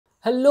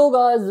Hello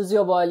guys, this is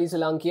your boy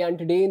Solanki, and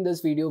today in this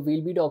video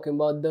we'll be talking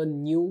about the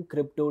new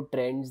crypto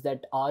trends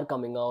that are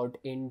coming out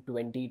in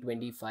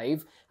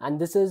 2025, and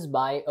this is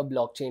by a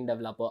blockchain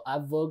developer.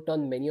 I've worked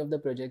on many of the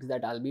projects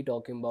that I'll be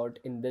talking about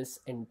in this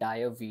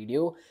entire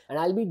video, and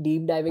I'll be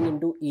deep diving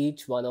into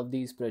each one of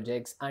these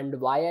projects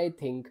and why I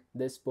think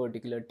this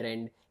particular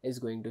trend is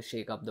going to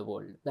shake up the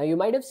world. Now you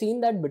might have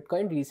seen that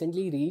Bitcoin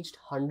recently reached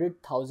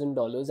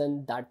 $100,000,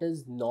 and that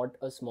is not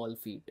a small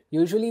feat.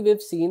 Usually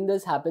we've seen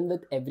this happen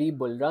with every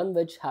bull run,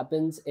 which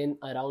happens in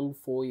around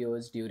 4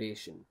 years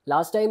duration.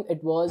 Last time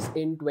it was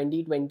in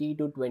 2020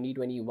 to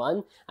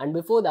 2021, and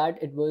before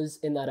that it was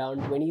in around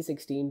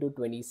 2016 to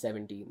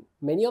 2017.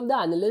 Many of the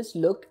analysts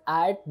look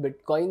at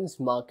Bitcoin's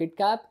market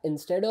cap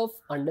instead of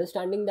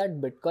understanding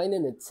that Bitcoin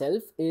in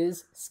itself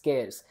is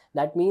scarce.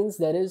 That means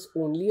there is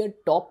only a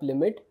top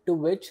limit to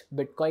which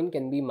Bitcoin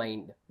can be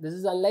mined. This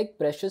is unlike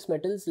precious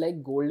metals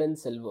like gold and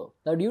silver.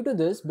 Now due to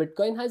this,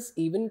 Bitcoin has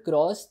even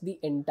crossed the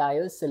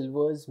entire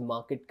silver's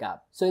market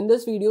cap. So in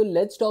this video,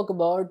 let's talk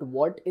about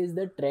what is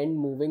the trend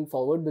moving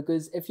forward,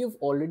 because if you've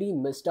already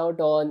missed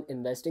out on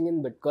investing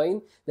in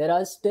Bitcoin, there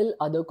are still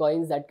other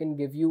coins that can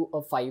give you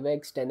a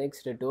 5x,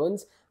 10x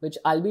returns, which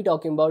I'll be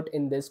talking about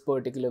in this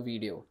particular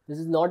video. This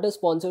is not a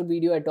sponsored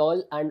video at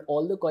all, and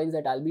all the coins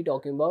that I'll be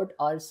talking about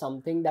are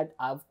something that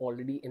I've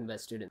already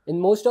invested in.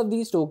 In most of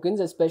these tokens,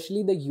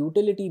 especially the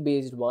utility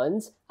based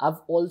ones, I've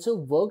also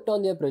worked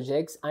on their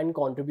projects and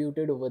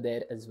contributed over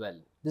there as well.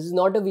 This is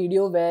not a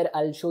video where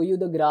I'll show you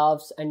the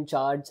graphs and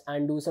charts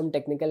and do some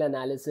technical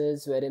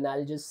analysis wherein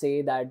I'll just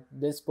say that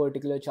this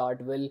particular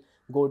chart will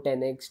go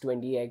 10x,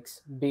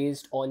 20x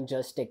based on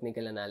just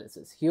technical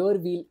analysis. Here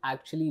we'll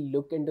actually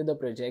look into the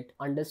project,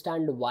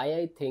 understand why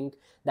I think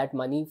that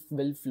money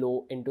will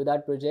flow into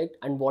that project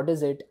and what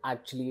is it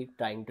actually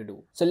trying to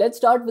do. So let's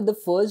start with the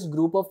first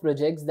group of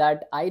projects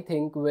that I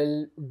think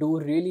will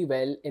do really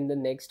well in the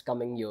next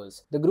coming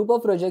years. The group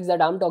of projects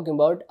that I'm talking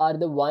about are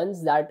the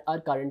ones that are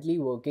currently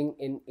working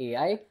in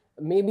AI,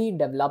 maybe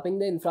developing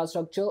the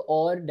infrastructure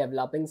or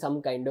developing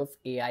some kind of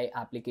AI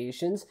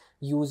applications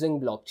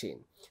using blockchain.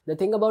 The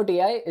thing about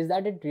AI is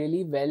that it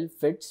really well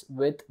fits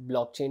with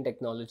blockchain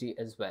technology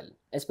as well,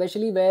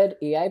 especially where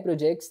AI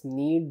projects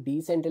need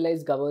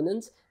decentralized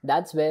governance.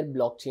 That's where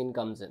blockchain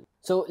comes in.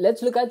 So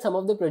let's look at some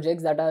of the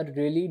projects that are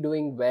really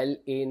doing well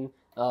in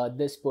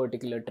this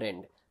particular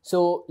trend.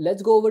 So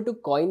let's go over to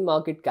coin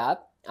market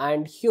cap,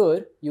 and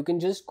here you can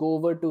just go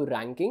over to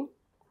ranking.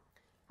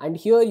 And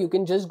here you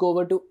can just go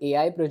over to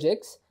AI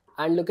projects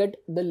and look at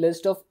the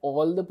list of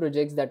all the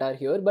projects that are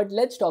here. But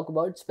let's talk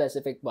about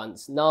specific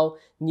ones. Now,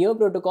 Neo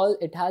Protocol,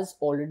 it has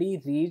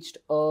already reached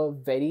a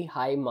very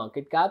high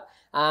market cap,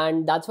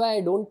 and that's why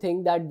I don't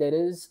think that there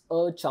is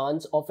a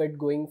chance of it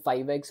going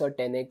 5x or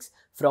 10x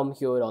from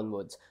here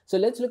onwards. So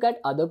let's look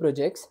at other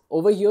projects.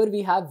 Over here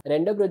we have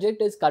Render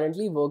project is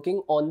currently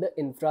working on the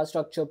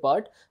infrastructure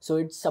part. So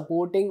it's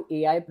supporting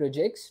AI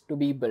projects to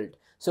be built.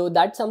 So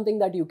that's something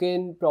that you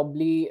can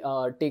probably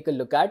take a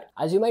look at.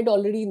 As you might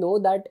already know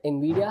that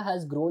Nvidia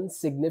has grown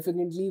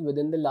significantly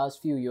within the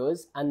last few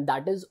years, and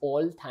that is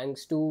all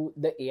thanks to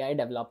the AI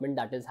development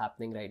that is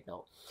happening right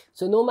now.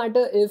 So no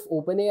matter if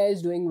OpenAI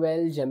is doing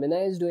well,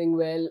 Gemini is doing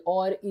well,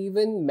 or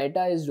even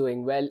Meta is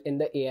doing well in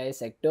the AI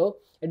sector,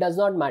 it does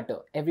not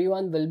matter.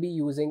 Everyone will be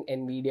using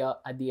Nvidia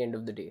at the end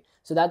of the day.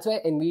 So that's why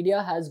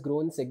Nvidia has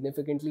grown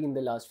significantly in the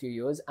last few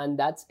years, and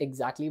that's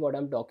exactly what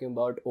I'm talking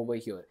about over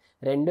here.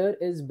 Render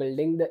is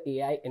building the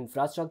AI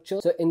infrastructure.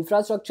 So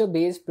infrastructure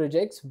based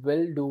projects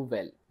will do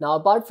well. Now,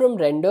 apart from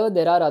Render,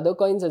 there are other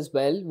coins as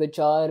well, which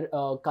are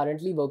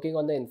currently working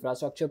on the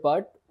infrastructure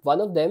part.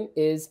 One of them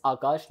is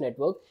Akash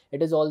Network.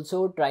 It is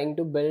also trying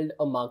to build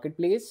a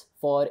marketplace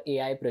for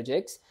AI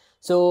projects.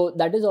 So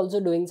that is also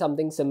doing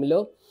something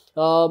similar.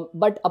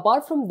 But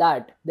apart from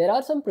that, there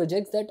are some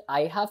projects that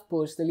I have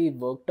personally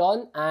worked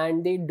on,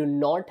 and they do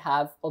not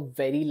have a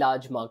very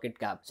large market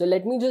cap. So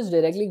let me just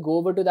directly go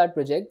over to that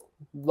project.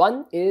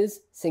 One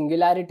is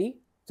Singularity.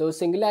 So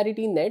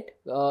Singularity Net,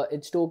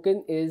 its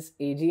token is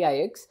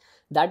AGIX.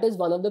 That is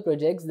one of the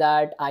projects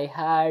that I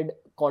had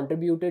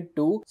contributed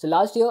to. So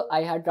last year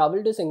I had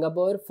traveled to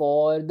Singapore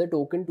for the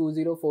token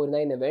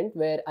 2049 event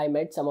where I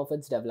met some of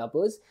its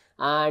developers,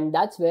 and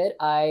that's where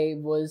I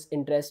was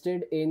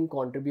interested in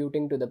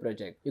contributing to the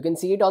project. You can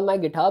see it on my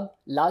GitHub.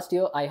 Last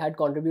year I had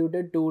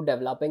contributed to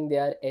developing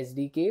their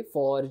SDK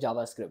for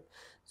JavaScript.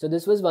 So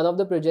this was one of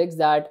the projects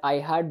that I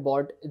had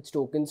bought its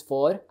tokens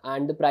for,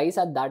 and the price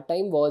at that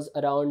time was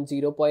around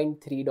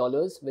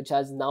 $0.3, which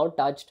has now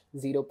touched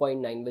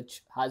 0.9,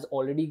 which has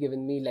already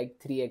given me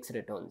like 3x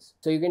returns.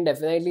 So you can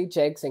definitely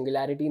check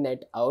Singularity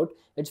Net out.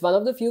 It's one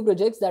of the few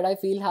projects that I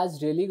feel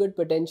has really good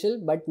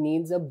potential but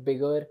needs a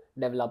bigger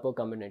developer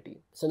community.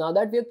 So now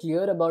that we're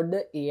clear about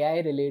the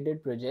AI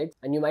related projects,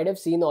 and you might have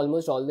seen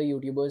almost all the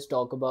YouTubers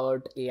talk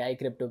about AI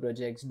crypto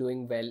projects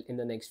doing well in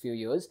the next few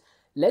years,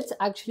 let's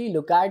actually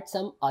look at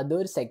some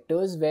other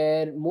sectors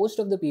where most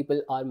of the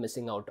people are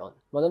missing out on.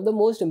 One of the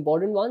most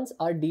important ones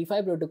are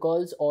DeFi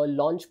protocols or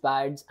launch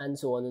pads and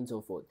so on and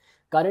so forth.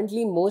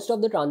 Currently, most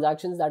of the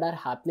transactions that are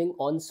happening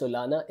on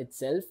Solana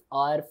itself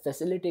are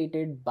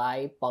facilitated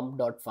by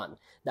Pump.fun.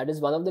 That is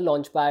one of the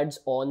launchpads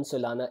on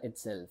Solana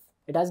itself.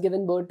 It has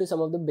given birth to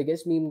some of the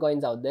biggest meme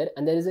coins out there,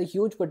 and there is a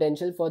huge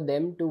potential for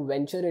them to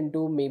venture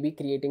into maybe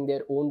creating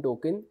their own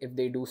token if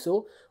they do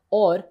so,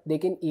 or they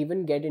can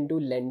even get into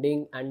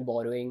lending and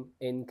borrowing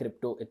in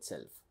crypto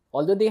itself.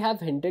 Although they have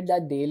hinted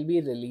that they'll be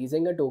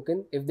releasing a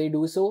token, if they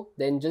do so,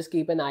 then just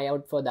keep an eye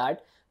out for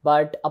that.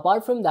 But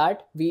apart from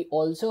that, we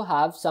also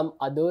have some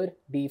other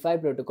DeFi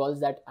protocols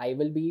that I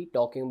will be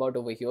talking about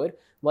over here,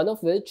 one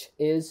of which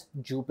is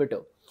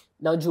Jupiter.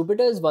 Now,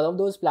 Jupiter is one of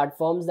those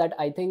platforms that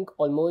I think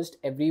almost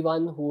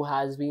everyone who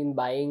has been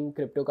buying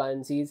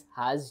cryptocurrencies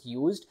has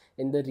used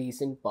in the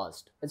recent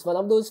past. It's one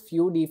of those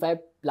few DeFi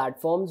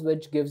platforms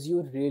which gives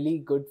you really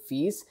good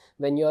fees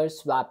when you're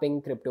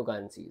swapping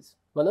cryptocurrencies.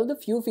 One of the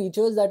few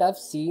features that I've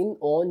seen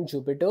on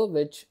Jupiter,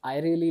 which I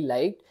really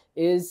liked,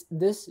 is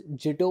this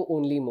JITO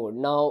only mode.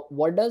 Now,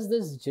 what does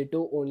this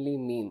JITO only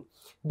mean?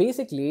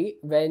 Basically,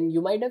 when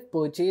you might have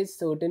purchased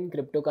certain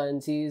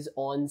cryptocurrencies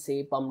on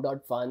say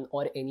Pump.fun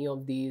or any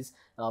of these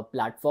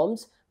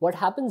platforms, what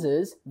happens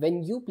is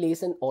when you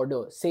place an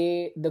order,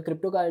 say the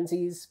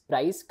cryptocurrency's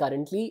price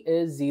currently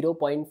is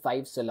 0.5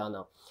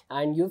 Solana,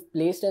 and you've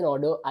placed an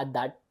order at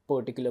that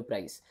particular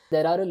price.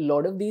 There are a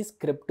lot of these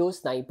crypto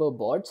sniper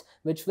bots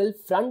which will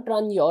front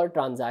run your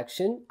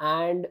transaction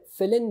and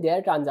fill in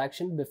their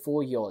transaction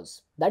before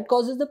yours. That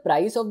causes the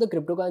price of the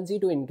cryptocurrency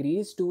to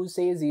increase to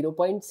say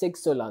 0.6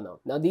 Solana.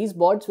 Now these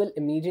bots will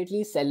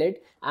immediately sell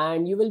it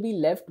and you will be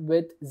left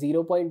with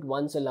 0.1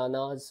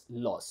 Solana's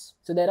loss.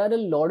 So there are a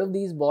lot of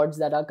these bots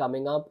that are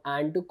coming up,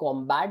 and to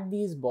combat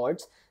these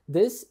bots,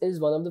 this is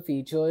one of the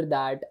features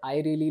that I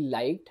really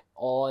liked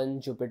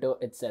on Jupiter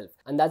itself.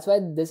 And that's why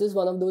this is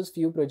one of those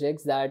few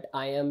projects that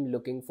I am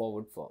looking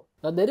forward for.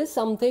 Now there is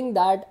something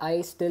that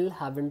I still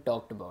haven't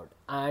talked about,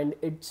 and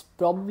it's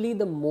probably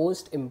the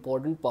most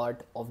important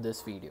part of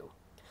this video.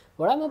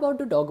 What I'm about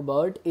to talk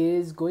about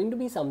is going to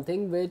be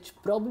something which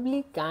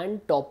probably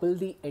can topple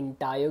the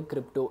entire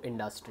crypto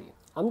industry.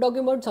 I'm talking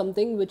about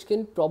something which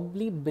can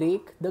probably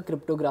break the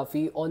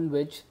cryptography on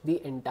which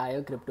the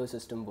entire crypto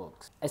system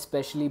works,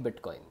 especially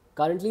Bitcoin.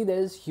 Currently, there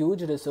is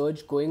huge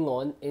research going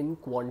on in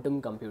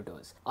quantum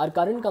computers. Our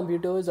current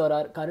computers or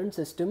our current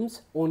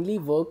systems only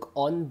work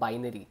on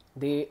binary.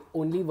 They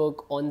only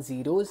work on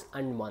zeros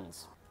and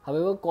ones.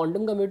 However,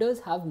 quantum computers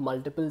have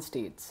multiple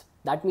states.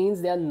 That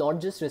means they are not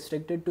just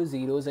restricted to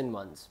zeros and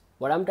ones.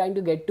 What I'm trying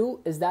to get to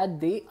is that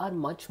they are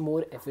much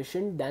more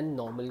efficient than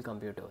normal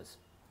computers.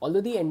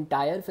 Although the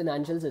entire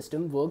financial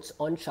system works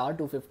on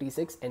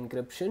SHA-256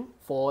 encryption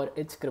for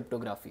its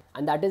cryptography,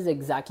 and that is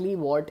exactly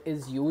what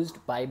is used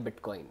by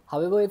Bitcoin.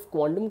 However, if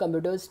quantum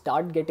computers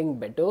start getting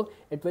better,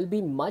 it will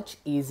be much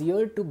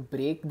easier to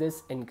break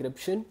this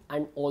encryption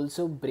and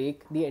also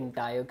break the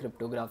entire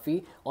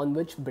cryptography on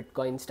which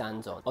Bitcoin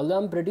stands on. Although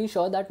I'm pretty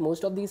sure that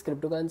most of these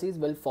cryptocurrencies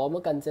will form a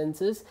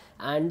consensus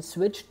and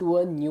switch to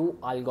a new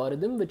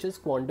algorithm which is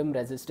quantum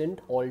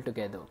resistant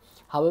altogether.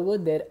 However,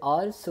 there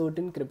are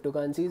certain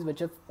cryptocurrencies which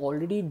have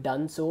already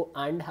done so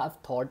and have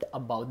thought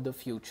about the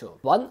future.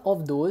 One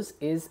of those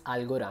is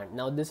Algorand.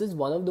 Now, this is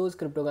one of those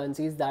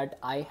cryptocurrencies that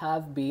I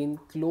have been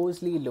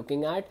closely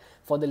looking at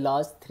for the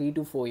last 3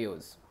 to 4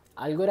 years.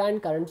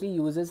 Algorand currently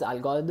uses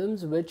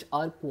algorithms which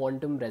are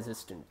quantum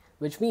resistant,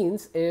 which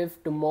means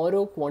if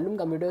tomorrow quantum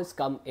computers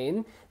come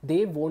in,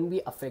 they won't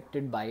be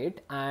affected by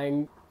it,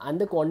 and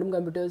the quantum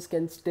computers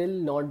can still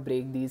not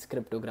break these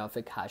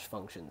cryptographic hash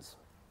functions.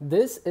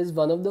 This is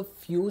one of the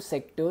few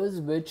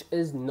sectors which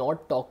is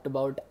not talked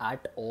about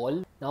at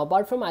all. Now,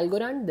 apart from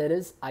Algorand, there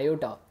is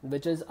IOTA,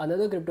 which is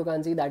another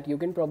cryptocurrency that you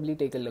can probably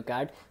take a look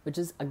at, which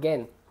is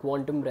again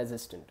quantum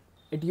resistant.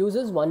 It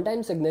uses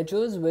one-time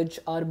signatures which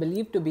are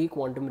believed to be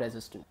quantum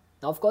resistant.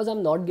 Now, of course,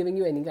 I'm not giving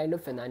you any kind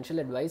of financial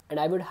advice, and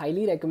I would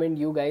highly recommend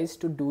you guys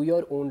to do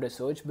your own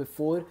research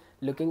before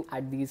looking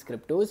at these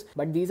cryptos,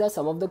 but these are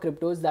some of the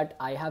cryptos that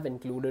I have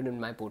included in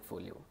my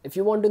portfolio. If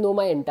you want to know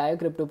my entire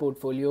crypto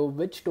portfolio,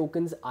 which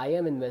tokens I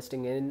am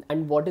investing in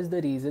and what is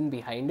the reason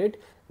behind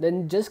it,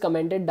 then just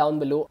comment it down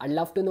below. I'd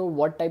love to know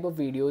what type of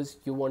videos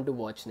you want to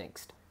watch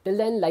next. Till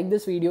then, like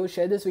this video,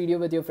 share this video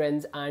with your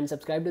friends, and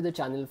subscribe to the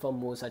channel for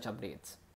more such updates.